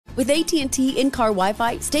With AT&T in-car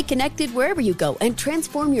Wi-Fi, stay connected wherever you go and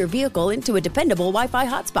transform your vehicle into a dependable Wi-Fi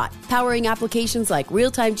hotspot. Powering applications like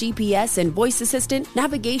real-time GPS and voice assistant,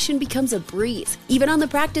 navigation becomes a breeze. Even on the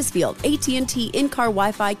practice field, AT&T in-car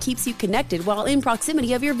Wi-Fi keeps you connected while in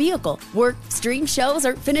proximity of your vehicle. Work, stream shows,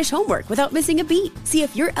 or finish homework without missing a beat. See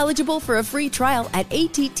if you're eligible for a free trial at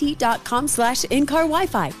att.com/in-car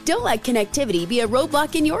Wi-Fi. Don't let connectivity be a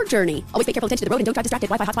roadblock in your journey. Always pay careful attention to the road and don't drive distracted.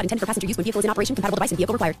 Wi-Fi hotspot intended for passenger use when vehicle is in operation. Compatible device and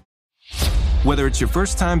vehicle required. Whether it's your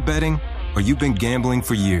first time betting or you've been gambling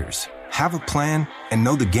for years, have a plan and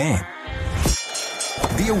know the game.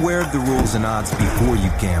 Be aware of the rules and odds before you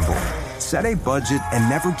gamble. Set a budget and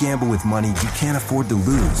never gamble with money you can't afford to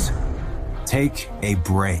lose. Take a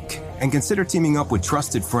break and consider teaming up with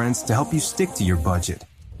trusted friends to help you stick to your budget.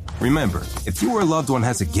 Remember, if you or a loved one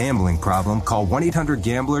has a gambling problem, call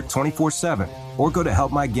 1-800-GAMBLER 24/7 or go to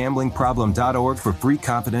helpmygamblingproblem.org for free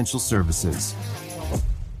confidential services.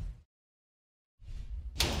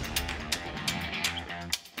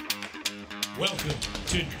 Welcome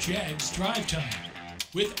to Jags Drive Time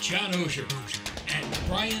with John Oehser and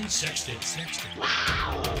Brian Sexton.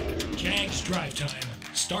 Wow. Jags Drive Time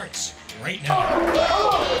starts right now.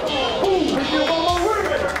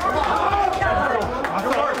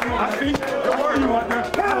 I see. Good work. You want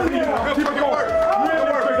that? Keep it going.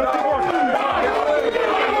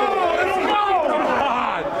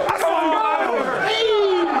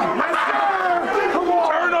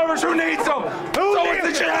 Turnovers, who needs them? So it's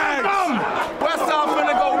the Jags. Westside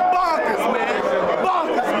finna go bonkers, man.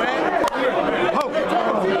 Bonkers, man. Hope.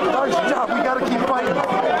 Nice job. We gotta keep fighting.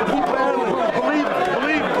 Keep battling. Believe it.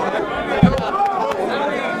 Believe it.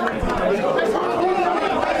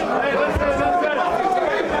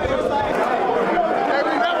 Hey,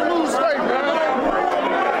 we never lose straight, man.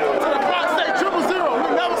 To the clock say 000. We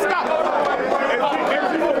never stop.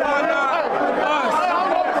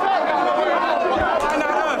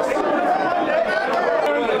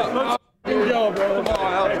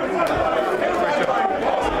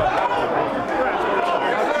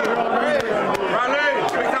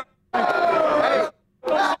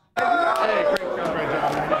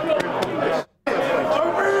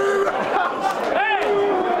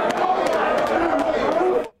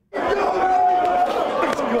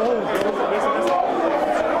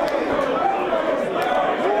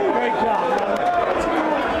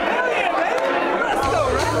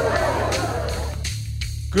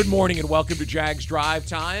 Good morning and welcome to Jags Drive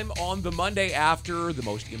Time on the Monday after the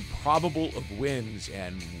most improbable of wins.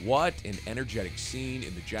 And what an energetic scene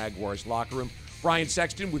in the Jaguars locker room. Brian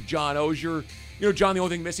Sexton with John Oehser. You know, John, the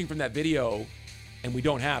only thing missing from that video, and we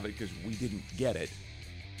don't have it because we didn't get it,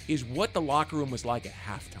 is what the locker room was like at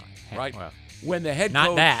halftime, right? Well, when the head not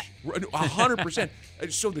coach... that. 100%.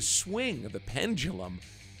 So the swing of the pendulum,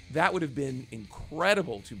 that would have been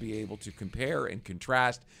incredible to be able to compare and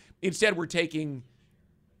contrast. Instead, we're taking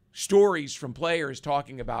stories from players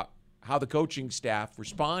talking about how the coaching staff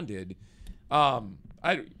responded.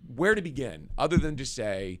 Where to begin, other than to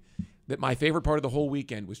say that my favorite part of the whole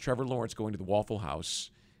weekend was Trevor Lawrence going to the Waffle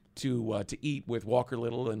House to eat with Walker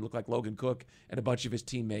Little and look like Logan Cook and a bunch of his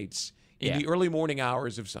teammates in the early morning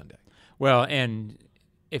hours of Sunday. Well, and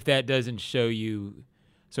if that doesn't show you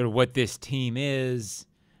sort of what this team is,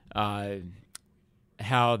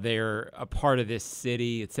 how they're a part of this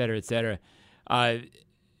city, et cetera,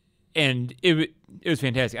 and it was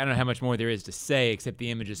fantastic. I don't know how much more there is to say except the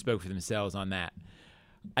images spoke for themselves on that.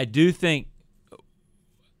 I do think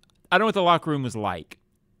 – I don't know what the locker room was like,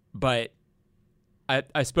 but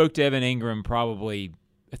I spoke to Evan Ingram probably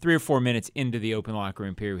 3 or 4 minutes into the open locker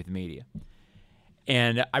room period with the media.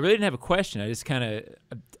 And I really didn't have a question. I just kind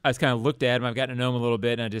of looked at him. I've gotten to know him a little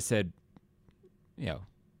bit, and I just said,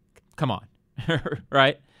 come on,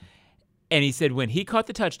 right? And he said when he caught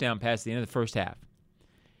the touchdown pass at the end of the first half,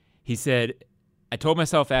 he said, I told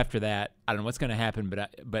myself after that, I don't know what's going to happen,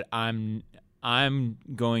 but I'm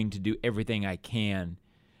going to do everything I can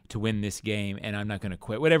to win this game, and I'm not going to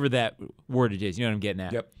quit. Whatever that wordage is, you know what I'm getting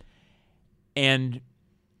at. Yep. And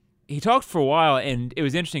he talked for a while, and it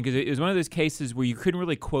was interesting because it was one of those cases where you couldn't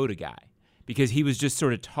really quote a guy because he was just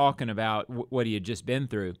sort of talking about what he had just been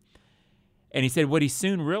through. And he said what he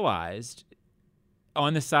soon realized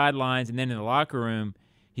on the sidelines and then in the locker room,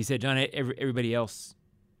 he said, John, everybody else,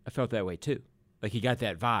 I felt that way too. Like he got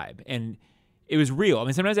that vibe. And it was real. I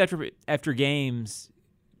mean, sometimes after games,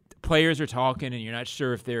 players are talking and you're not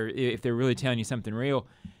sure if they're really telling you something real.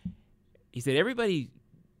 He said everybody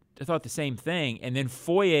thought the same thing. And then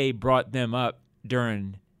Foye brought them up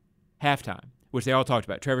during halftime, which they all talked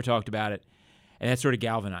about. Trevor talked about it, and that sort of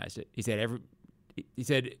galvanized it. He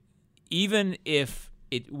said even if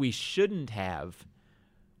we shouldn't have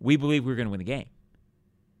we believe we're going to win the game.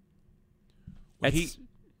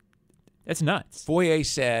 That's nuts. Foye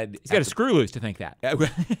said he's got a screw loose to think that.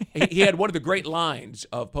 He had one of the great lines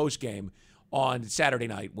of postgame on Saturday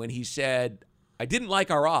night when he said, I didn't like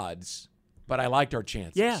our odds, but I liked our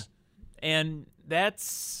chances. Yeah, and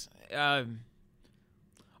that's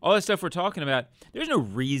all that stuff we're talking about. There's no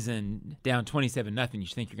reason down 27-0 you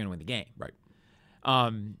should think you're going to win the game. Right.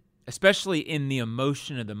 Especially in the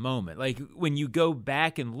emotion of the moment. Like when you go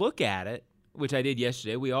back and look at it, which I did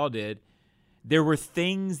yesterday, we all did, there were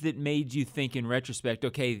things that made you think in retrospect,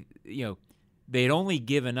 okay, they'd only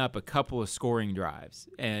given up a couple of scoring drives,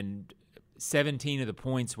 and 17 of the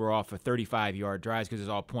points were off of 35-yard drives because it was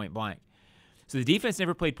all point blank. So the defense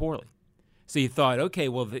never played poorly. So you thought, okay,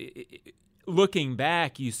 well, looking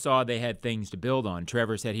back, you saw they had things to build on.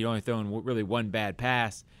 Trevor said he'd only thrown really one bad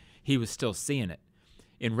pass. He was still seeing it.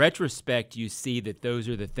 In retrospect, you see that those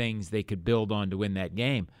are the things they could build on to win that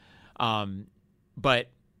game.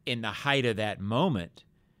 But in the height of that moment,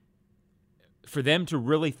 for them to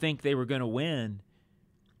really think they were going to win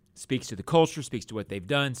speaks to the culture, speaks to what they've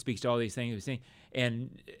done, speaks to all these things we've seen.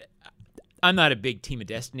 And I'm not a big Team of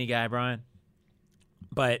Destiny guy, Brian,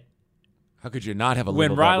 but how could you not have a when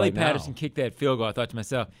little Riley right Patterson now? kicked that field goal, I thought to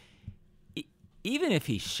myself, even if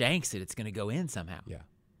he shanks it, it's going to go in somehow. Yeah.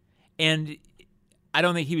 And I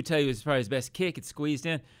don't think he would tell you it was probably his best kick. It squeezed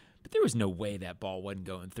in. But there was no way that ball wasn't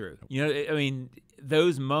going through. I mean,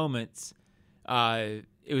 those moments, it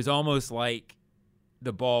was almost like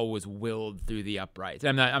the ball was willed through the uprights.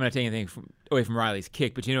 I'm not taking anything away from Riley's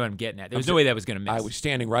kick, but you know what I'm getting at. There was no way that was going to miss. I was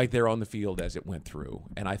standing right there on the field as it went through,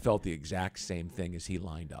 and I felt the exact same thing as he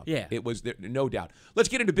lined up. Yeah. It was there, no doubt. Let's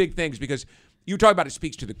get into big things because you talk about it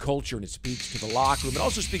speaks to the culture and it speaks to the locker room. It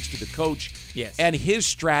also speaks to the coach and his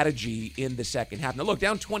strategy in the second half. Now, look,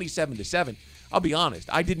 down 27-7, I'll be honest,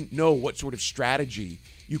 I didn't know what sort of strategy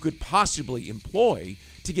you could possibly employ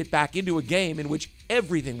to get back into a game in which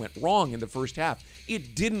everything went wrong in the first half.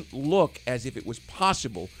 It didn't look as if it was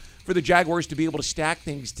possible for the Jaguars to be able to stack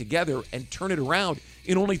things together and turn it around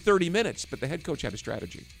in only 30 minutes, but the head coach had a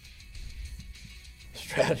strategy.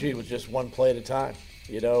 Strategy was just one play at a time,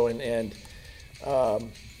 we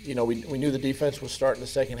knew the defense was starting the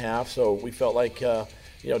second half, so we felt like,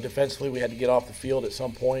 defensively we had to get off the field at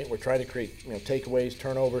some point. We're trying to create, takeaways,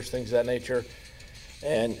 turnovers, things of that nature.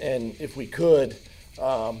 And if we could,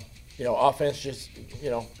 offense just,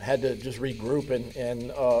 had to just regroup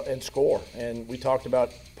and score. And we talked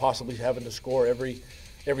about possibly having to score every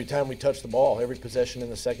time we touched the ball, every possession in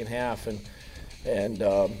the second half. And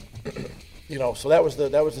so that was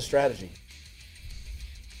the strategy.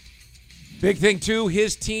 Big thing, too,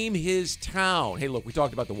 his team, his town. Hey, look, we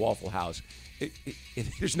talked about the Waffle House.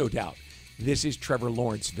 There's no doubt. This is Trevor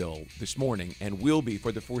Lawrenceville this morning and will be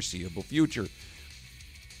for the foreseeable future.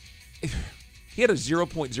 He had a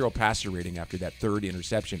 0.0 passer rating after that third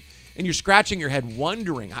interception. And you're scratching your head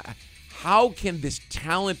wondering, how can this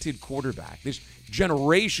talented quarterback, this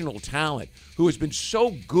generational talent who has been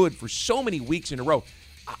so good for so many weeks in a row,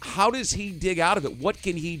 how does he dig out of it? What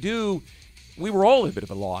can he do? We were all in a bit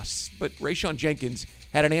of a loss, but Rayshawn Jenkins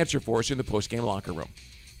had an answer for us in the postgame locker room.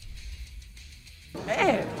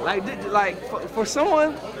 Man, for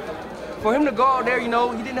someone, for him to go out there, he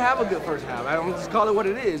didn't have a good first half. I'm just call it what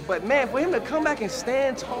it is. But man, for him to come back and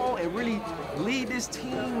stand tall and really lead this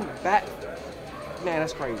team back, man,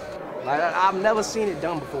 that's crazy. I've never seen it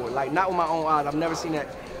done before. Not with my own eyes. I've never seen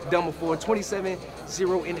that done before.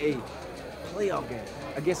 27-0 in a playoff game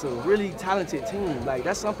against a really talented team.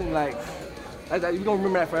 That's something you're gonna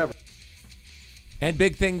remember that forever. And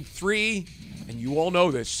big thing 3, and you all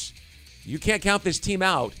know this, you can't count this team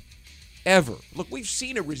out ever. Look, we've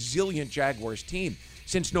seen a resilient Jaguars team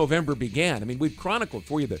since November began. I mean, we've chronicled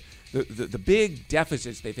for you the big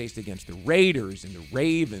deficits they faced against the Raiders and the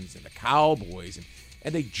Ravens and the Cowboys,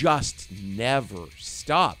 and they just never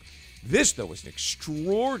stop. This, though, is an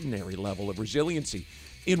extraordinary level of resiliency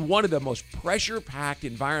in one of the most pressure-packed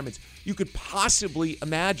environments you could possibly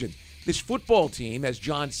imagine. This football team, as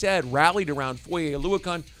John said, rallied around Foye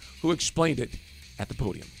Oluokun, who explained it at the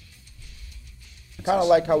podium. Kind of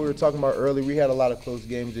like how we were talking about earlier, we had a lot of close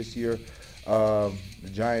games this year. The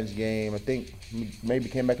Giants game, I think maybe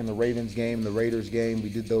came back in the Ravens game, the Raiders game. We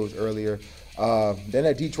did those earlier. Then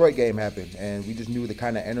that Detroit game happened, and we just knew the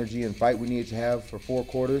kind of energy and fight we needed to have for 4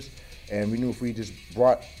 quarters. And we knew if we just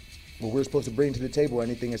brought what we're supposed to bring to the table,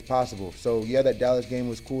 anything is possible. So, yeah, that Dallas game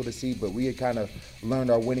was cool to see, but we had kind of learned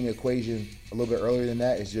our winning equation a little bit earlier than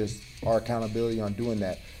that. It's just our accountability on doing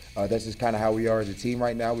that. That's just kind of how we are as a team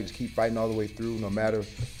right now. We just keep fighting all the way through. No matter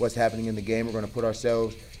what's happening in the game, we're going to put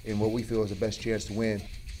ourselves in what we feel is the best chance to win.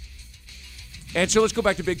 And so let's go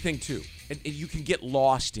back to big thing two. And you can get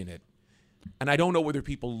lost in it. And I don't know whether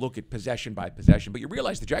people look at possession by possession, but you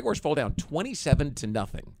realize the Jaguars fall down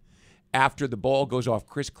 27-0 after the ball goes off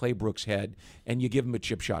Chris Claybrook's head and you give him a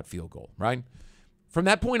chip shot field goal, right? From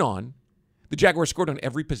that point on, the Jaguars scored on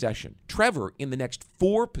every possession. Trevor, in the next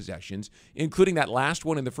 4 possessions, including that last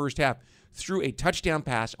one in the first half, threw a touchdown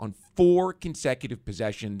pass on 4 consecutive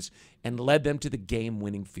possessions and led them to the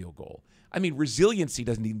game-winning field goal. I mean, resiliency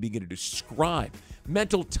doesn't even begin to describe.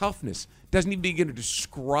 Mental toughness doesn't even begin to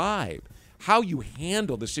describe how you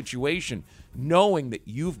handle the situation, knowing that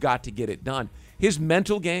you've got to get it done. His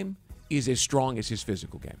mental game is as strong as his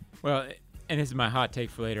physical game. Well, and this is my hot take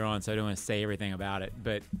for later on, so I don't want to say everything about it.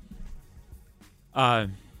 But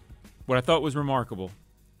what I thought was remarkable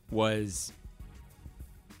was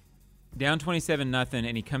down 27-0,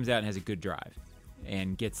 and he comes out and has a good drive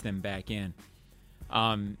and gets them back in.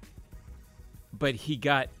 But he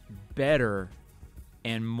got better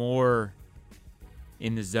and more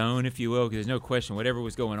in the zone, if you will, because there's no question, whatever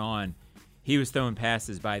was going on, he was throwing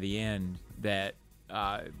passes by the end that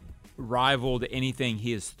rivaled anything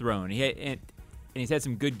he has thrown. And he's had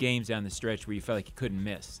some good games down the stretch where you felt like he couldn't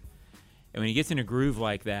miss. And when he gets in a groove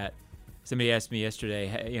like that, somebody asked me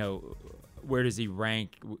yesterday, where does he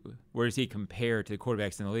rank? Where does he compare to the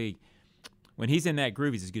quarterbacks in the league? When he's in that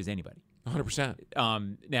groove, he's as good as anybody.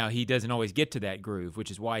 100%. Now, he doesn't always get to that groove, which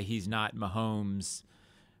is why he's not Mahomes,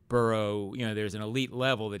 Burrow. There's an elite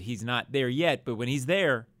level that he's not there yet, but when he's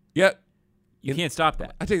there, you can't stop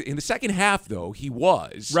that. I tell you, in the second half, though, he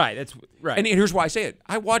was. Right, that's right. And here's why I say it.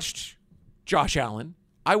 I watched Josh Allen.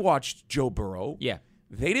 I watched Joe Burrow. Yeah.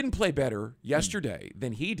 They didn't play better yesterday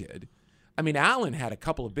than he did. I mean, Allen had a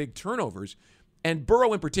couple of big turnovers, and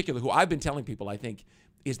Burrow in particular, who I've been telling people I think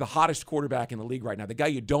is the hottest quarterback in the league right now, the guy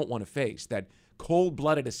you don't want to face, that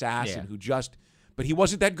cold-blooded assassin who just – but he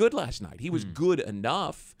wasn't that good last night. He was good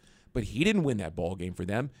enough, but he didn't win that ball game for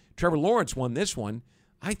them. Trevor Lawrence won this one.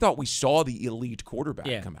 I thought we saw the elite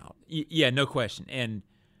quarterback come out. Yeah, no question. And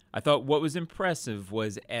I thought what was impressive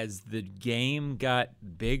was as the game got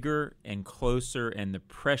bigger and closer and the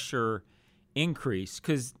pressure increased,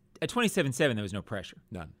 because at 27-7 there was no pressure.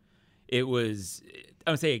 None. It was,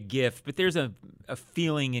 I would say, a gift, but there's a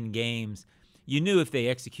feeling in games. You knew if they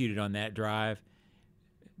executed on that drive,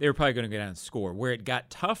 they were probably going to go down and score. Where it got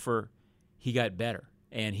tougher, he got better,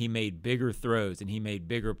 and he made bigger throws, and he made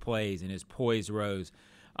bigger plays, and his poise rose.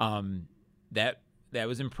 That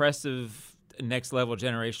was impressive, next-level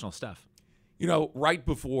generational stuff. Right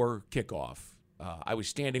before kickoff, I was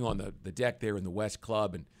standing on the deck there in the West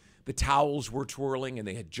Club, and the towels were twirling, and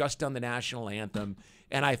they had just done the national anthem.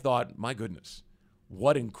 And I thought, my goodness,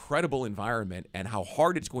 what incredible environment and how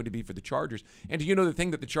hard it's going to be for the Chargers. And do you know the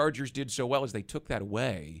thing that the Chargers did so well is they took that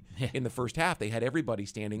away in the first half. They had everybody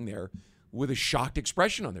standing there with a shocked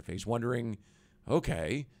expression on their face, wondering,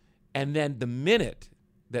 okay. And then the minute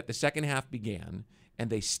that the second half began and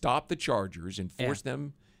they stopped the Chargers and forced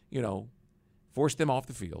them, forced them off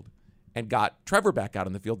the field, and got Trevor back out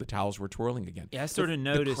on the field, the towels were twirling again. Yeah, I sort of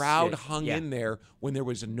noticed. The crowd hung in there when there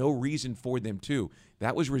was no reason for them to.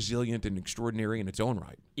 That was resilient and extraordinary in its own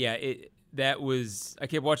right. Yeah, I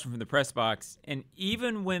kept watching from the press box, and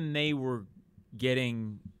even when they were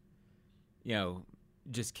getting,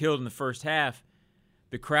 just killed in the first half,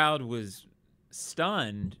 the crowd was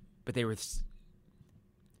stunned, but they were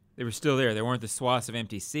still there. There weren't the swaths of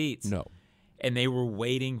empty seats. No. And they were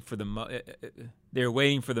waiting for the moment,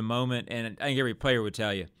 and I think every player would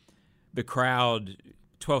tell you, the crowd,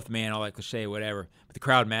 12th man, all that cliche, whatever, but the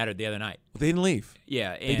crowd mattered the other night. They didn't leave.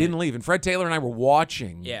 Yeah. They didn't leave. And Fred Taylor and I were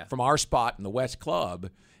watching from our spot in the West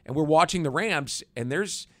Club, and we're watching the Rams, and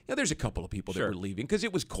there's a couple of people that were leaving because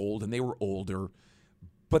it was cold and they were older,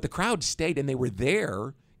 but the crowd stayed, and they were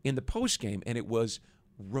there in the postgame, and it was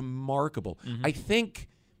remarkable. Mm-hmm. I think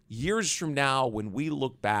years from now, when we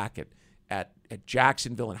look back at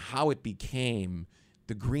Jacksonville and how it became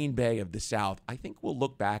the Green Bay of the South, I think we'll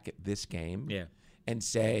look back at this game and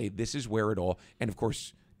say this is where it all, and of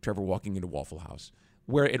course Trevor walking into Waffle House,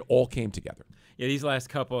 where it all came together. Yeah, these last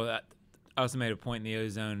couple, I also made a point in the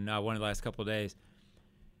Ozone one of the last couple of days.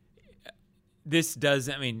 This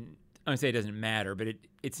doesn't, I don't say it doesn't matter, but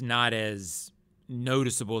it's not as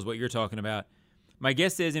noticeable as what you're talking about. My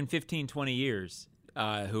guess is in 15, 20 years,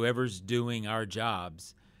 whoever's doing our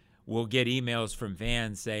jobs will get emails from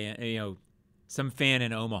fans saying, some fan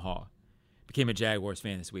in Omaha became a Jaguars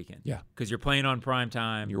fan this weekend. Yeah. Because you're playing on prime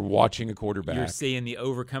time. You're watching a quarterback. You're seeing the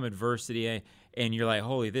overcome adversity, and you're like,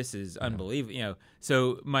 holy, this is unbelievable.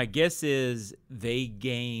 So my guess is they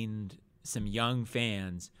gained some young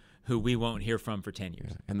fans who we won't hear from for 10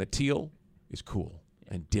 years. Yeah. And the teal is cool.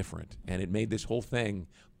 and different, and it made this whole thing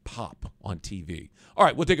pop on TV. All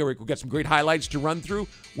right, we'll take a break. We've got some great highlights to run through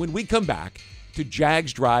when we come back to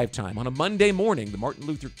Jags Drive Time on a Monday morning, the Martin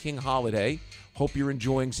Luther King holiday. Hope you're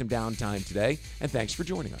enjoying some downtime today, and thanks for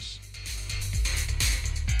joining us.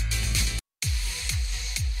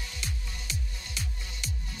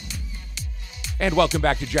 And welcome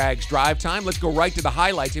back to Jags Drive Time. Let's go right to the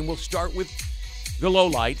highlights, and we'll start with the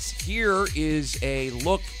lowlights. Here is a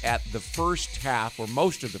look at the first half, or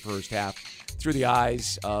most of the first half, through the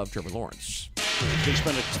eyes of Trevor Lawrence. They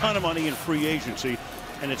spent a ton of money in free agency,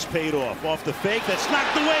 and it's paid off. Off the fake, that's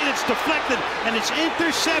knocked away, that's deflected, and it's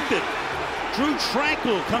intercepted. Drew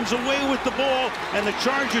Tranquill comes away with the ball, and the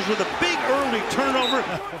Chargers with a big early turnover.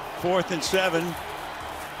 4th and 7.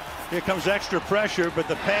 Here comes extra pressure, but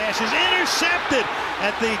the pass is intercepted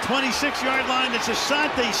at the 26-yard line. It's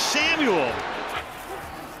Asante Samuel.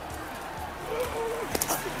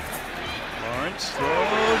 Lawrence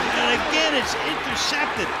throws, and again it's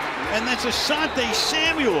intercepted, and that's Asante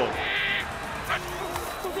Samuel.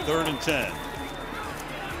 3rd and 10.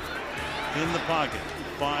 In the pocket,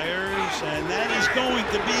 fires, and that is going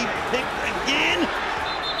to be picked again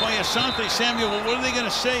by Asante Samuel. Well, what are they going to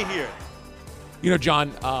say here? You know,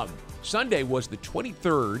 John, Sunday was the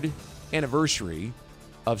 23rd anniversary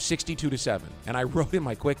of 62-7, and I wrote in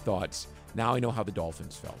my quick thoughts, now I know how the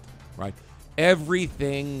Dolphins felt, right?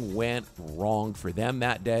 Everything went wrong for them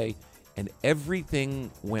that day, and everything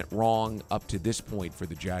went wrong up to this point for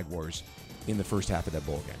the Jaguars in the first half of that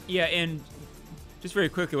bowl game. Yeah, and just very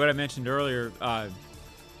quickly, what I mentioned earlier,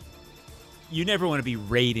 you never want to be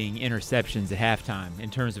rating interceptions at halftime in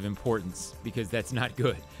terms of importance because that's not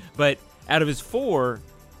good. But out of his 4,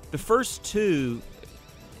 the first 2,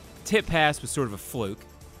 tip pass was sort of a fluke.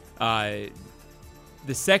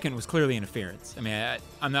 The second was clearly interference. I mean,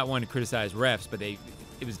 I'm not one to criticize refs, but it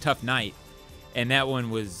was a tough night. And that one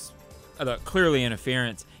was clearly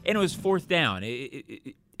interference. And it was 4th down.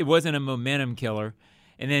 It wasn't a momentum killer.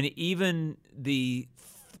 And then even the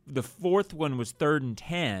 4th one was 3rd and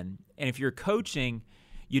 10. And if you're coaching,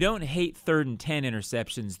 you don't hate 3rd and 10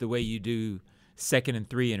 interceptions the way you do 2nd and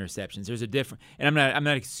 3 interceptions. There's a difference, and I'm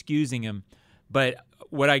not excusing him, but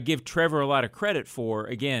what I give Trevor a lot of credit for,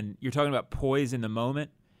 again, you're talking about poise in the moment.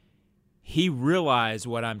 He realized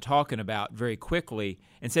what I'm talking about very quickly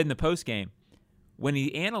and said in the postgame, when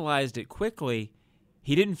he analyzed it quickly,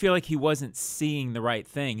 he didn't feel like he wasn't seeing the right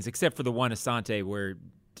things, except for the one Asante where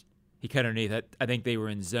he cut underneath. I think they were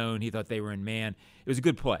in zone. He thought they were in man. It was a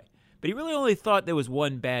good play. But he really only thought there was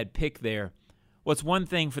one bad pick there. Well, it's one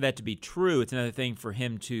thing for that to be true. It's another thing for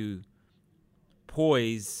him to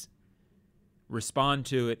poise, respond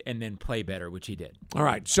to it, and then play better, which he did. All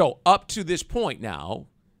right, so up to this point now,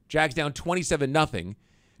 Jags down 27-0.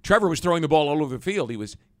 Trevor was throwing the ball all over the field. He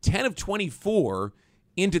was 10 of 24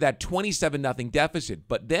 into that 27-0 deficit.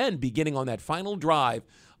 But then, beginning on that final drive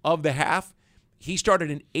of the half, he started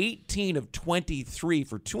an 18 of 23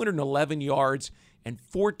 for 211 yards and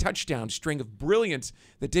 4 touchdown string of brilliance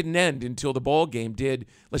that didn't end until the ball game did.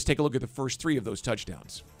 Let's take a look at the first 3 of those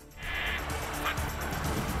touchdowns.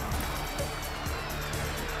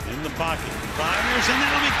 In the pocket, fires, and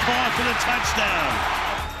that'll be caught for the touchdown.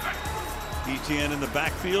 Etienne in the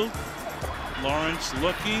backfield. Lawrence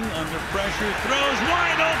looking, under pressure, throws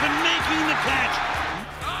wide open, making the catch.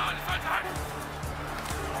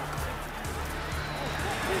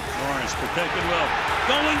 Lawrence protected well.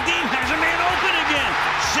 Going deep, has a man open again.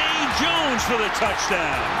 Zay Jones for the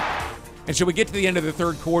touchdown. And so we get to the end of the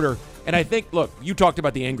third quarter, and I think, look, you talked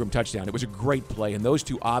about the Ingram touchdown. It was a great play, and those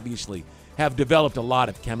two obviously have developed a lot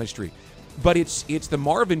of chemistry. But it's the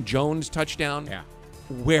Marvin Jones touchdown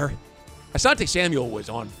where Asante Samuel was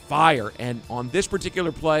on fire, and on this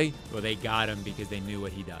particular play, well, they got him because they knew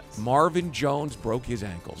what he does. Marvin Jones broke his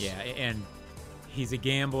ankles. Yeah, and he's a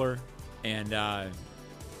gambler, and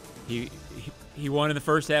he won in the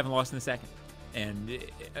first half and lost in the second. And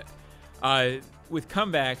with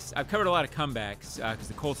comebacks, I've covered a lot of comebacks because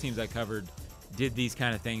the Colts teams I covered did these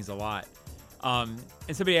kind of things a lot. And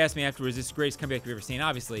somebody asked me afterwards, "Is this the greatest comeback you've ever seen?"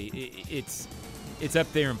 Obviously, it's up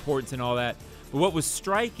there, importance and all that. But what was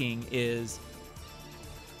striking is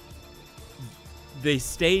they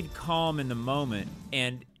stayed calm in the moment,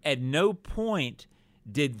 and at no point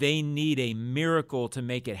did they need a miracle to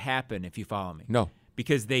make it happen, if you follow me. No.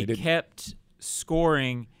 Because they kept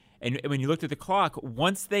scoring, and when you looked at the clock,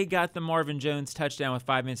 once they got the Marvin Jones touchdown with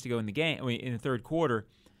 5 minutes to go in the game, in the third quarter,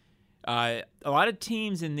 a lot of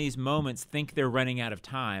teams in these moments think they're running out of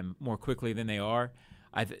time more quickly than they are.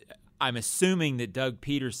 I'm assuming that Doug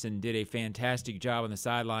Peterson did a fantastic job on the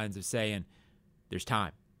sidelines of saying, there's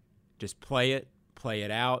time. Just play it play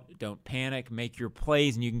it out. Don't panic. Make your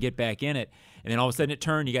plays, and you can get back in it. And then all of a sudden it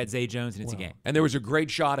turned. You got Zay Jones, and it's a game. And there was a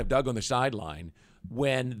great shot of Doug on the sideline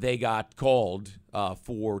when they got called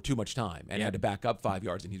for too much time and had to back up 5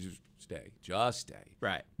 yards, and he just stay.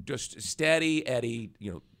 Right. Just steady, Eddie,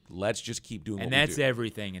 let's just keep doing what we do. And that's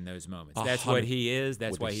everything in those moments. That's what he is.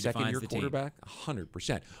 That's why he defines the team. Quarterback,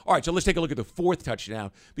 100%. All right, so let's take a look at the fourth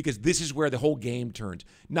touchdown, because this is where the whole game turned.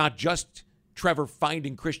 Not just Trevor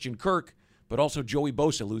finding Christian Kirk, but also Joey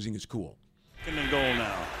Bosa losing his cool. Second and goal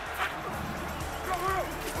now.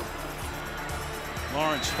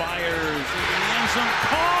 Lawrence fires into the end zone.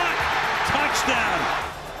 Caught! Touchdown!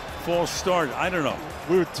 False start. I don't know.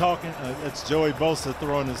 We were talking, it's Joey Bosa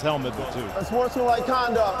throwing his helmet too. Unsportsmanlike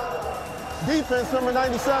conduct. Defense number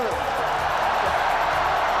 97.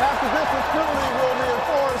 Half the distance penalty will be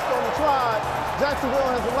enforced on the try.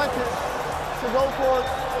 Jacksonville has elected to go for a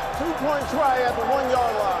 2-point try at the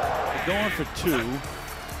 1-yard line. They're going for 2.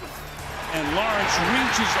 And Lawrence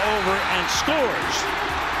reaches over and scores.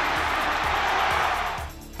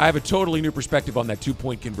 I have a totally new perspective on that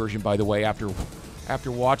 2-point conversion, by the way, after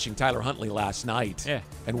watching Tyler Huntley last night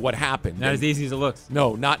and what happened. Not as easy as it looks.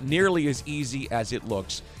 No, not nearly as easy as it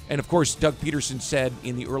looks. And, of course, Doug Peterson said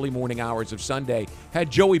in the early morning hours of Sunday, had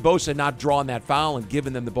Joey Bosa not drawn that foul and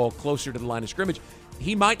given them the ball closer to the line of scrimmage,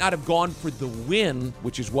 he might not have gone for the win,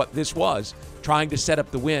 which is what this was, trying to set up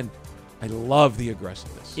the win. I love the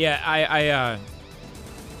aggressiveness. Yeah, I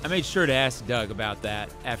made sure to ask Doug about that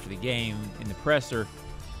after the game in the presser,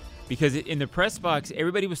 because in the press box,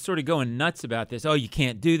 everybody was sort of going nuts about this. Oh, you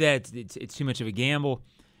can't do that. It's too much of a gamble.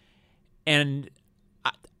 And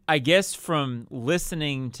I guess from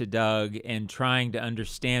listening to Doug and trying to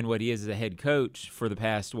understand what he is as a head coach for the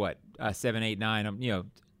past, 7, 8,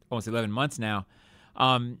 9, almost 11 months now,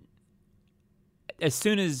 as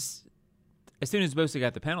soon as Bosa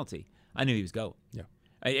got the penalty, I knew he was going. Yeah.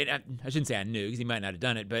 I shouldn't say I knew, because he might not have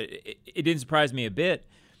done it, but it didn't surprise me a bit,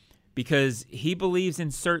 because he believes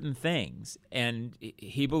in certain things, and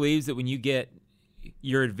he believes that when you get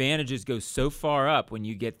your advantages go so far up, when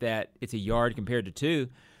you get that it's a yard compared to 2,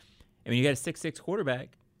 and when you got a 6'6"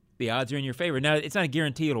 quarterback, the odds are in your favor. Now, it's not a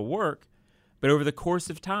guarantee it'll work, but over the course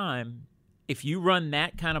of time, if you run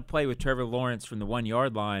that kind of play with Trevor Lawrence from the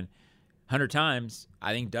 1-yard line 100 times,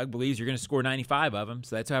 I think Doug believes you're going to score 95 of them,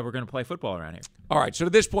 so that's how we're going to play football around here. All right, so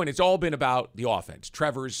to this point, it's all been about the offense.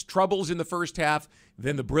 Trevor's troubles in the first half,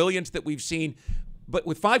 then the brilliance that we've seen. But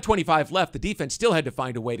with 5:25 left, the defense still had to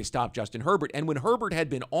find a way to stop Justin Herbert. And when Herbert had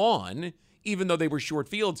been on, even though they were short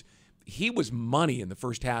fields, he was money in the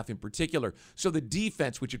first half in particular. So the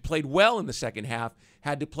defense, which had played well in the second half,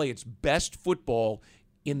 had to play its best football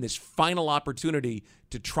in this final opportunity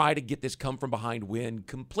to try to get this come-from-behind win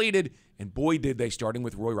completed. And boy, did they, starting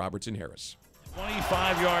with Roy Robertson Harris.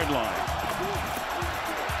 25-yard line.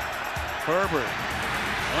 Herbert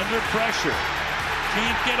under pressure.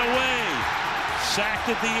 Can't get away. Sacked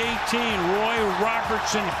at the 18. Roy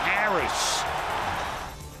Robertson Harris.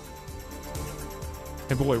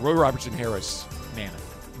 And boy, Roy Robertson Harris,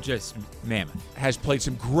 just mammoth, has played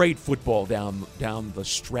some great football down the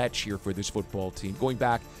stretch here for this football team. Going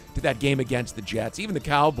back to that game against the Jets, even the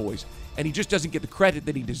Cowboys, and he just doesn't get the credit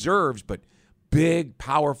that he deserves, but big,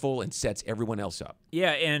 powerful, and sets everyone else up.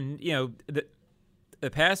 Yeah, and the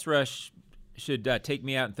pass rush should take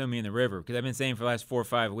me out and throw me in the river, because I've been saying for the last 4 or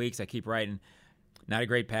 5 weeks, I keep writing, not a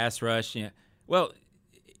great pass rush. Well,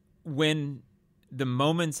 when the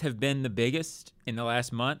moments have been the biggest in the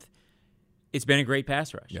last month, it's been a great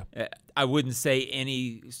pass rush. Yeah. I wouldn't say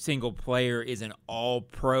any single player is an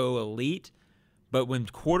all-pro elite, but when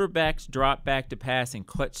quarterbacks drop back to pass in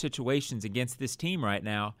clutch situations against this team right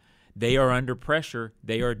now, they are under pressure.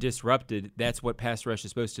 They are disrupted. That's what pass rush is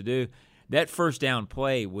supposed to do. That first down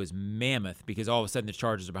play was mammoth, because all of a sudden the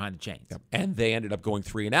Chargers are behind the chains. Yep. And they ended up going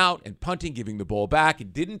 3 and out and punting, giving the ball back.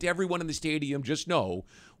 And didn't everyone in the stadium just know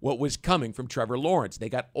what was coming from Trevor Lawrence? They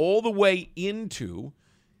got all the way into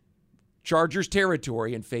Chargers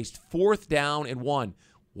territory and faced 4th down and 1.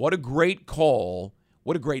 What a great call.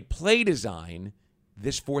 What a great play design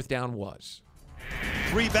this 4th down was.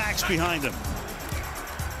 3 backs behind him.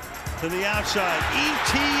 To the outside.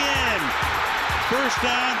 ETN. First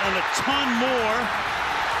down and a ton more.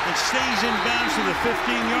 And stays in bounds to the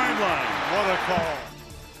 15-yard line. What a call.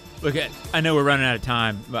 Look, I know we're running out of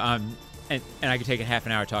time, but and I could take a half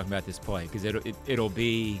an hour talking about this play, because it'll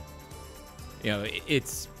be,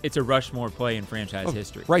 it's a Rushmore play in franchise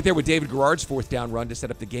history. Right there with David Garrard's 4th down run to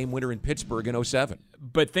set up the game winner in Pittsburgh in 2007.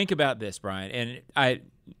 But think about this, Brian, and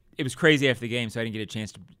it was crazy after the game, so I didn't get a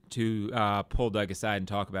chance to pull Doug aside and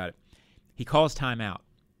talk about it. He calls timeout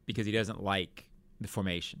because he doesn't like the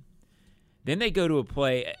formation. Then they go to a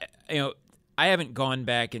play. I haven't gone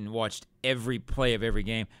back and watched every play of every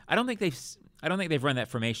game. I don't think they've run that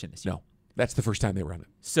formation this year. No, that's the first time they run it.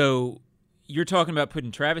 So you're talking about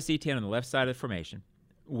putting Travis Etienne on the left side of the formation,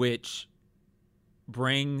 which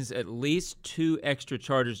brings at least 2 extra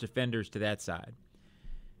Chargers defenders to that side.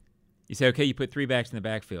 You say, okay, you put 3 backs in the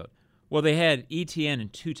backfield. Well, they had Etienne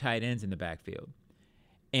and 2 tight ends in the backfield.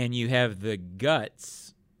 And you have the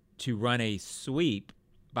guts to run a sweep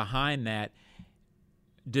behind that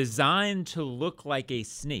designed to look like a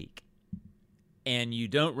sneak. And you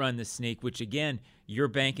don't run the sneak, which, again, you're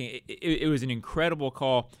banking. It was an incredible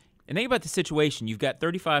call. And think about the situation. You've got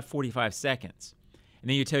 35, 45 seconds. And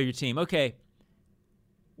then you tell your team, okay,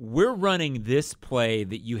 we're running this play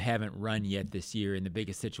that you haven't run yet this year in the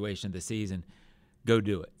biggest situation of the season. Go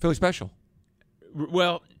do it. Philly special.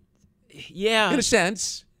 Well, yeah. In a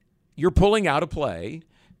sense, you're pulling out a play.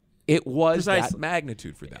 It was that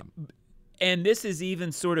magnitude for them. And this is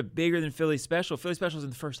even sort of bigger than Philly special. Philly special is in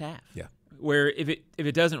the first half. Yeah. Where if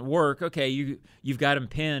it doesn't work, okay, you've got them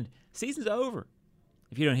pinned. Season's over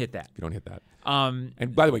if you don't hit that. If you don't hit that.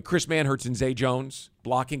 And by the way, Chris Manhertz and Zay Jones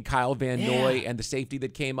blocking Kyle Van Noy and the safety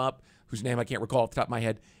that came up, whose name I can't recall off the top of my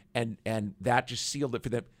head, and that just sealed it for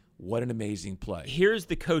them. What an amazing play. Here's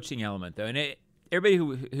the coaching element, though. And everybody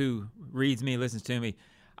who reads me, listens to me,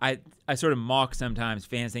 I sort of mock sometimes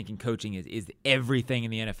fans thinking coaching is everything in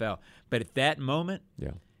the NFL. But at that moment,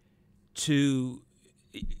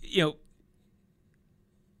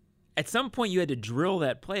 at some point you had to drill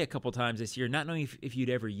that play a couple times this year, not knowing if you'd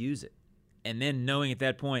ever use it. And then knowing at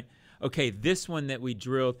that point, okay, this one that we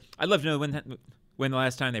drilled, I'd love to know when the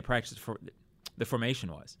last time they practiced for the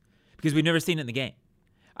formation was, because we'd never seen it in the game.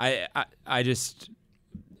 I just,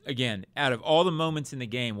 again, out of all the moments in the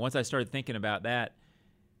game, once I started thinking about that,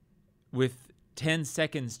 with 10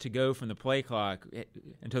 seconds to go from the play clock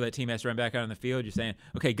until that team has to run back out on the field, you're saying,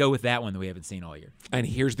 okay, go with that one that we haven't seen all year. And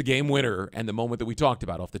here's the game winner and the moment that we talked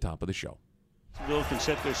about off the top of the show. Bill can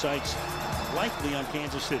set their sights likely on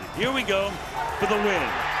Kansas City. Here we go for the win.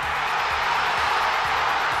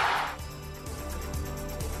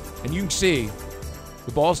 And you can see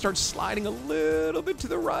the ball starts sliding a little bit to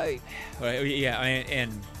the right. Yeah,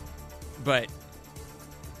 but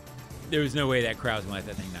there was no way that crowd was going to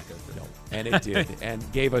let that thing not go through. No, and it did,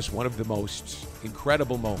 and gave us one of the most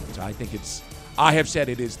incredible moments. I have said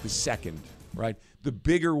it is the second, right? The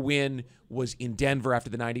bigger win was in Denver after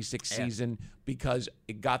the 96 season because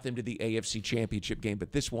it got them to the AFC Championship game.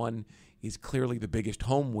 But this one is clearly the biggest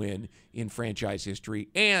home win in franchise history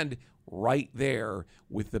and right there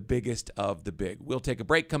with the biggest of the big. We'll take a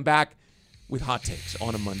break, come back with Hot Takes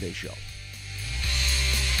on a Monday show.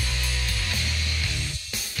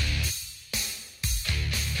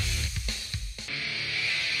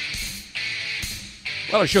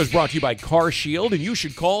 Well, our show is brought to you by CarShield, and you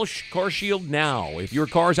should call CarShield now. If your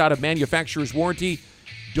car's out of manufacturer's warranty,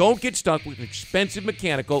 don't get stuck with expensive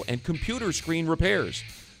mechanical and computer screen repairs.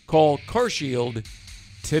 Call CarShield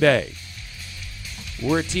today.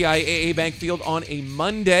 We're at TIAA Bank Field on a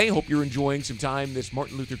Monday. Hope you're enjoying some time this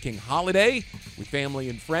Martin Luther King holiday with family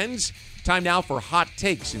and friends. Time now for Hot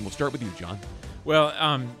Takes, and we'll start with you, John.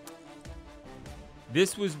 Well,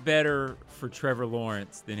 this was better for Trevor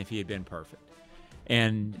Lawrence than if he had been perfect.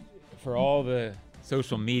 And for all the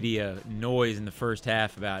social media noise in the first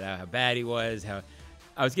half about how bad he was, how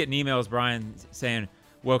I was getting emails, Brian, saying,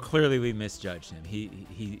 well, clearly we misjudged him.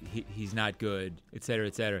 He's not good, et cetera,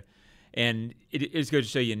 et cetera. And it's good to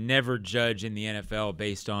show you never judge in the NFL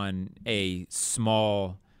based on a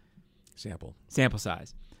small sample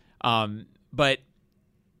size. But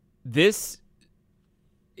this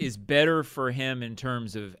is better for him in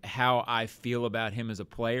terms of how I feel about him as a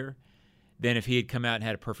player than if he had come out and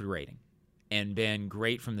had a perfect rating and been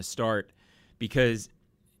great from the start. Because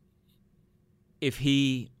if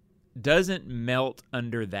he doesn't melt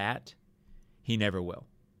under that, he never will.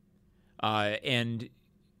 And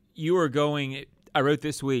you are going – I wrote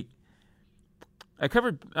this week, I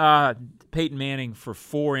covered Peyton Manning for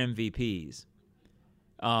 4 MVPs.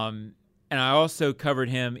 And I also covered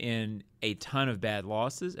him in a ton of bad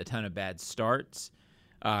losses, a ton of bad starts,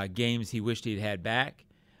 games he wished he'd had back.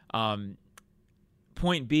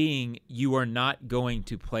 Point being, you are not going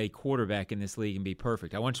to play quarterback in this league and be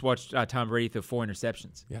perfect. I once watched Tom Brady throw 4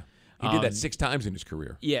 interceptions. Yeah, he did that 6 times in his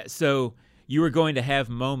career. Yeah, so you are going to have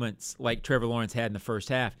moments like Trevor Lawrence had in the first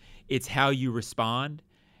half. It's how you respond,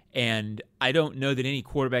 and I don't know that any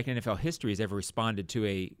quarterback in NFL history has ever responded to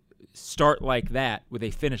a start like that with a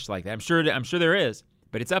finish like that. I'm sure there is,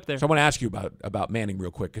 But it's up there. So I want to ask you about Manning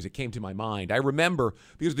real quick because it came to my mind. I remember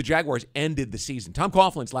because the Jaguars ended the season. Tom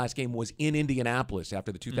Coughlin's last game was in Indianapolis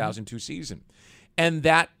after the 2002 season. And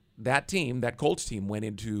that team, that Colts team, went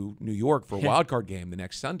into New York for a wild card game the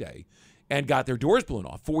next Sunday and got their doors blown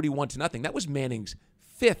off, 41-0. That was Manning's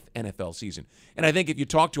 5th NFL season. And I think if you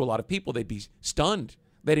talk to a lot of people, they'd be stunned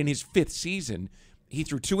that in his 5th season, he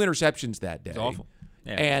threw 2 interceptions that day. It's awful.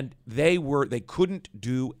 Yeah. And they couldn't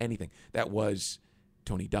do anything. That was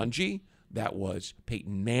Tony Dungy, that was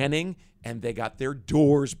Peyton Manning, and they got their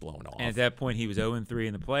doors blown off. And at that point, he was 0-3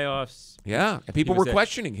 in the playoffs. Yeah, and people were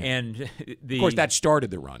questioning him. And of course, that started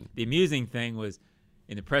the run. The amusing thing was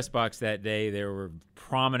in the press box that day, there were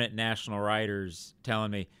prominent national writers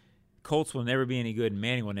telling me Colts will never be any good and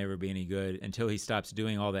Manning will never be any good until he stops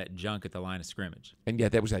doing all that junk at the line of scrimmage. And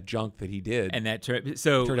yet that was that junk that he did. And that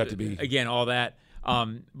turned out to be, again, all that.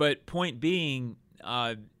 But point being,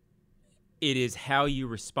 it is how you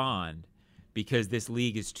respond, because this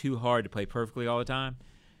league is too hard to play perfectly all the time.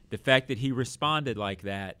 The fact that he responded like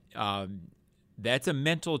that, that's a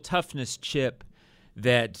mental toughness chip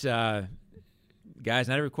that, guys,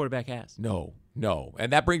 not every quarterback has. No.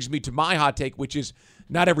 And that brings me to my hot take, which is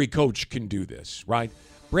not every coach can do this, right?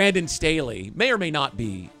 Brandon Staley may or may not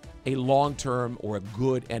be a long-term or a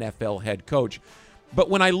good NFL head coach. But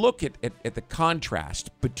when I look at the contrast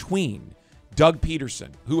between Doug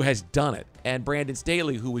Peterson, who has done it, and Brandon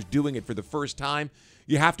Staley, who was doing it for the first time,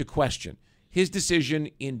 you have to question his decision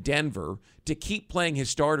in Denver to keep playing his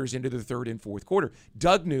starters into the 3rd and 4th quarter.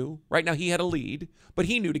 Doug knew, right now he had a lead, but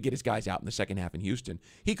he knew to get his guys out in the second half in Houston.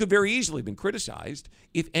 He could very easily have been criticized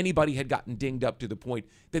if anybody had gotten dinged up to the point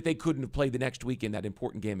that they couldn't have played the next week in that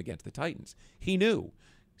important game against the Titans. He knew.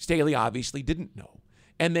 Staley obviously didn't know.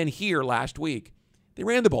 And then here last week, they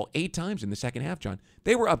ran the ball 8 times in the second half, John.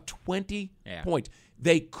 They were up 20 points.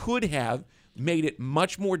 They could have made it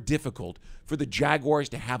much more difficult for the Jaguars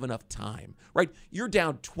to have enough time, right? You're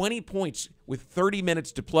down 20 points with 30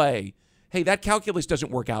 minutes to play. Hey, that calculus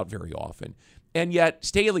doesn't work out very often. And yet,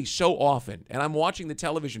 Staley so often, and I'm watching the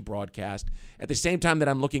television broadcast at the same time that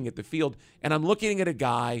I'm looking at the field, and I'm looking at a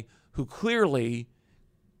guy who clearly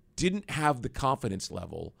didn't have the confidence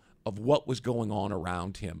level of what was going on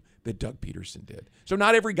around him that Doug Peterson did. So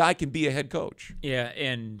not every guy can be a head coach. Yeah,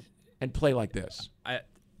 and play like this. I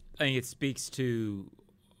think it speaks to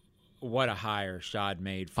what a hire Shad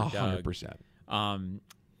made for 100%. Doug.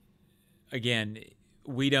 Again,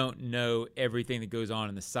 we don't know everything that goes on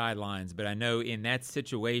in the sidelines, but I know in that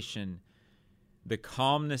situation, the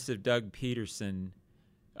calmness of Doug Peterson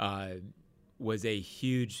was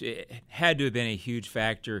it had to have been a huge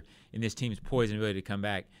factor in this team's poise and ability to come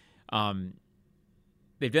back.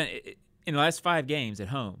 They've done in the last 5 games at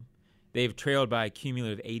home, they've trailed by a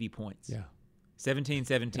cumulative 80 points. Yeah. 17,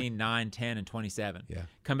 17, 9, 10, and 27. Yeah.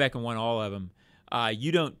 Come back and won all of them.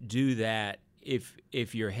 You don't do that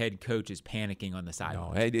if your head coach is panicking on the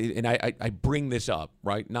sideline. No, and I bring this up,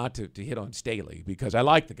 right, not to hit on Staley, because I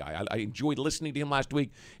like the guy. I enjoyed listening to him last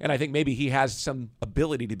week, and I think maybe he has some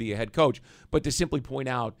ability to be a head coach. But to simply point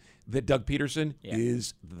out that Doug Peterson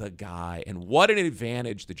is the guy. And what an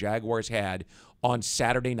advantage the Jaguars had on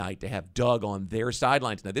Saturday night to have Doug on their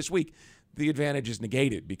sidelines. Now, this week, the advantage is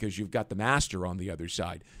negated because you've got the master on the other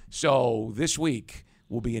side. So this week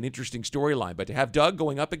will be an interesting storyline. But to have Doug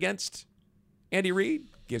going up against Andy Reid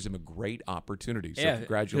gives him a great opportunity. So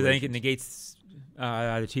congratulations. Because I think it negates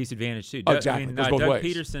the Chiefs' advantage too. Exactly. Goes both Doug ways.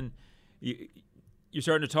 Peterson, you're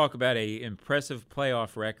starting to talk about an impressive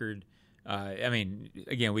playoff record.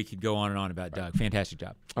 Again, we could go on and on about Doug. Fantastic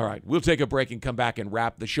job. All right, we'll take a break and come back and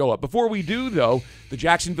wrap the show up. Before we do, though, the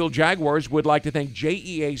Jacksonville Jaguars would like to thank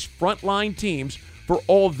JEA's frontline teams for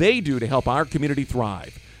all they do to help our community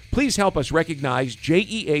thrive. Please help us recognize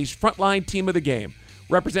JEA's frontline team of the game,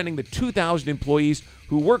 representing the 2,000 employees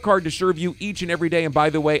who work hard to serve you each and every day. And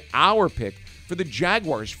by the way, our pick for the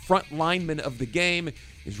Jaguars front lineman of the game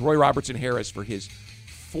is Roy Robertson Harris for his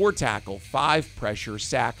 4-tackle, 5-pressure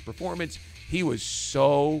sack performance. He was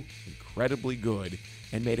so incredibly good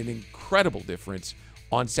and made an incredible difference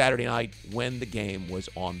on Saturday night when the game was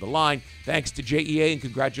on the line. Thanks to JEA and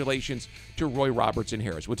congratulations to Roy Robertson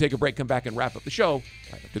Harris. We'll take a break, come back, and wrap up the show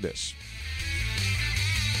right after this.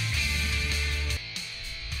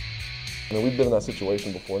 I mean, we've been in that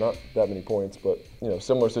situation before, not that many points, but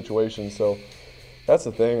similar situations. So that's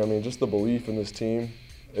the thing. I mean, just the belief in this team.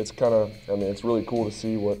 It's kind of, it's really cool to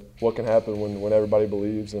see what can happen when everybody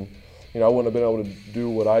believes. And, I wouldn't have been able to do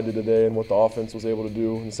what I did today and what the offense was able to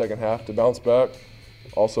do in the second half to bounce back.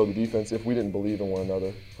 Also the defense, if we didn't believe in one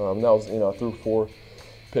another. That was, I threw 4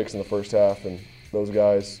 picks in the first half, and those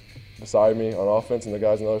guys beside me on offense and the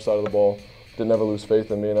guys on the other side of the ball to never lose faith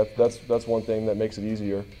in me, and that's one thing that makes it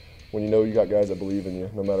easier when you know you got guys that believe in you,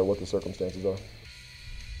 no matter what the circumstances are.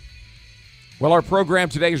 Well, our program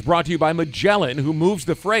today is brought to you by Magellan, who moves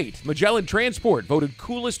the freight. Magellan Transport, voted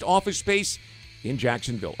coolest office space in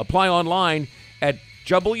Jacksonville. Apply online at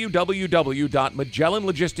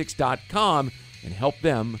www.magellanlogistics.com and help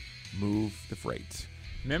them move the freight.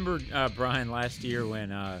 Remember, Brian, last year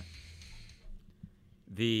when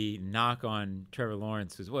the knock on Trevor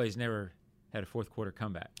Lawrence was, well, he's never had a fourth quarter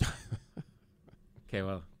comeback. Okay,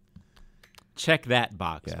 well, check that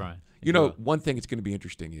box, Brian. You know, one thing that's going to be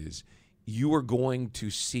interesting is you are going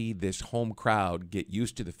to see this home crowd get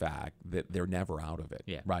used to the fact that they're never out of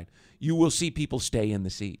it, right? You will see people stay in the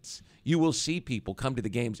seats. You will see people come to the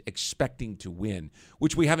games expecting to win,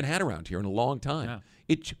 which we haven't had around here in a long time.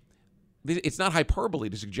 Yeah. It's not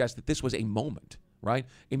hyperbole to suggest that this was a moment, right?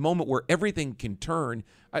 A moment where everything can turn.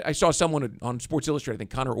 I saw someone on Sports Illustrated, I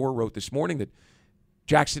think Connor Orr wrote this morning, that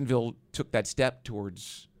Jacksonville took that step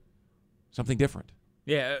towards something different.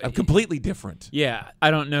 Yeah. Completely different. Yeah, I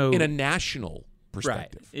don't know. In a national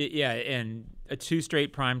perspective. Right. Yeah, and 2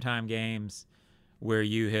 straight primetime games where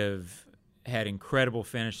you have had incredible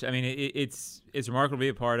finishes. I mean, it's remarkable to be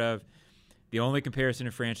a part of. The only comparison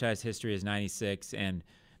in franchise history is 96, and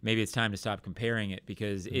maybe it's time to stop comparing it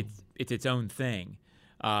because it's its own thing.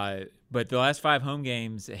 But the last 5 home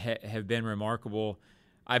games have been remarkable.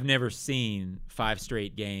 I've never seen 5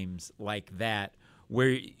 straight games like that, where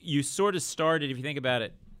you sort of started, if you think about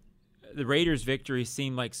it, the Raiders' victory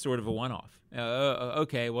seemed like sort of a one-off.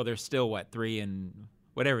 Okay, well, they're still, 3 and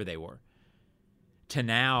whatever they were. To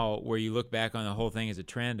now, where you look back on the whole thing as a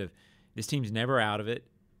trend of this team's never out of it.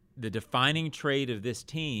 The defining trait of this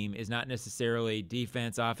team is not necessarily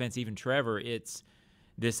defense, offense, even Trevor. It's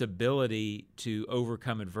this ability to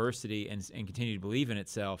overcome adversity and continue to believe in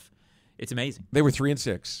itself. It's amazing. They were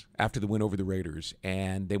 3-6 after the win over the Raiders,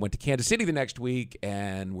 and they went to Kansas City the next week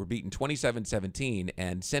and were beaten 27-17,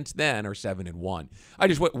 and since then are 7-1. I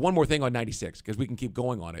just want one more thing on 96 because we can keep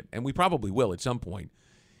going on it, and we probably will at some point.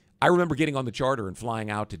 I remember getting on the charter and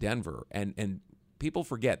flying out to Denver, and people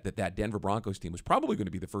forget that Denver Broncos team was probably going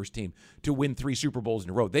to be the first team to win 3 Super Bowls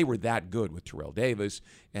in a row. They were that good with Terrell Davis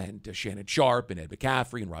and Shannon Sharp and Ed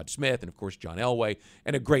McCaffrey and Rod Smith and, of course, John Elway,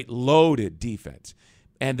 and a great loaded defense.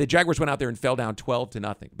 And the Jaguars went out there and fell down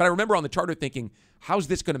 12-0. But I remember on the charter thinking, how's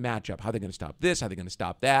this going to match up? How are they going to stop this? How are they going to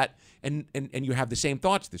stop that? And you have the same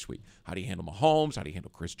thoughts this week. How do you handle Mahomes? How do you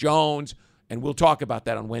handle Chris Jones? And we'll talk about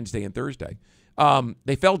that on Wednesday and Thursday.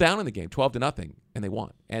 They fell down in the game, 12-0, and they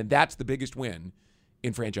won. And that's the biggest win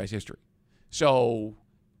in franchise history. So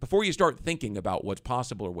before you start thinking about what's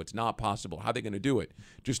possible or what's not possible, how they're going to do it,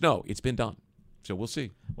 just know it's been done. So we'll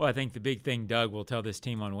see. Well, I think the big thing Doug will tell this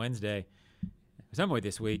team on Wednesday, some point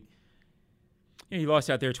this week, you lost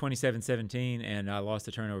out there 27-17 and lost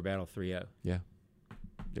the turnover battle 3-0. Yeah.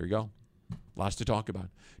 There you go. Lots to talk about.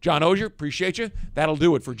 John Oehser, appreciate you. That'll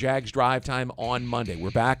do it for Jags Drive Time on Monday.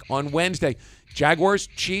 We're back on Wednesday. Jaguars,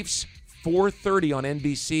 Chiefs, 4:30 on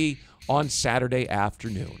NBC on Saturday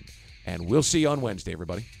afternoon. And we'll see you on Wednesday,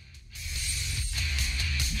 everybody.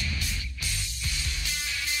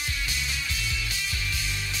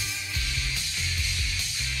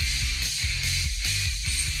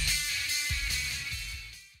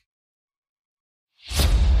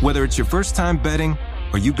 Whether it's your first time betting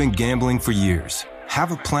or you've been gambling for years,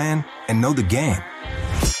 have a plan and know the game.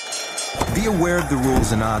 Be aware of the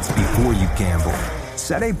rules and odds before you gamble.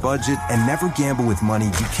 Set a budget and never gamble with money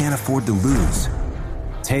you can't afford to lose.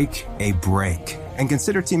 Take a break and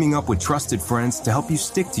consider teaming up with trusted friends to help you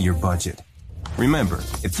stick to your budget. Remember,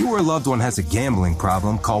 if you or a loved one has a gambling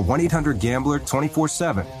problem, call 1-800-GAMBLER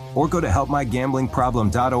 24/7 or go to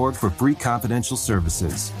helpmygamblingproblem.org for free confidential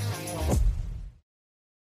services.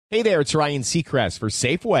 Hey there, it's Ryan Seacrest for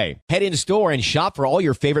Safeway. Head in store and shop for all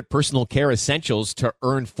your favorite personal care essentials to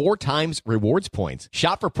earn 4 times rewards points.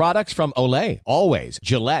 Shop for products from Olay, Always,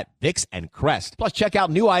 Gillette, Vicks, and Crest. Plus, check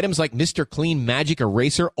out new items like Mr. Clean Magic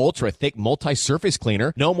Eraser Ultra Thick Multi-Surface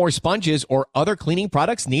Cleaner, no more sponges or other cleaning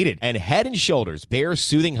products needed. And Head & Shoulders Bare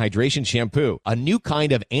Soothing Hydration Shampoo, a new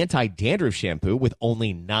kind of anti-dandruff shampoo with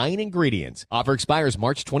only 9 ingredients. Offer expires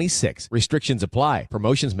March 26. Restrictions apply.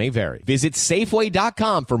 Promotions may vary. Visit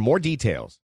Safeway.com for more details.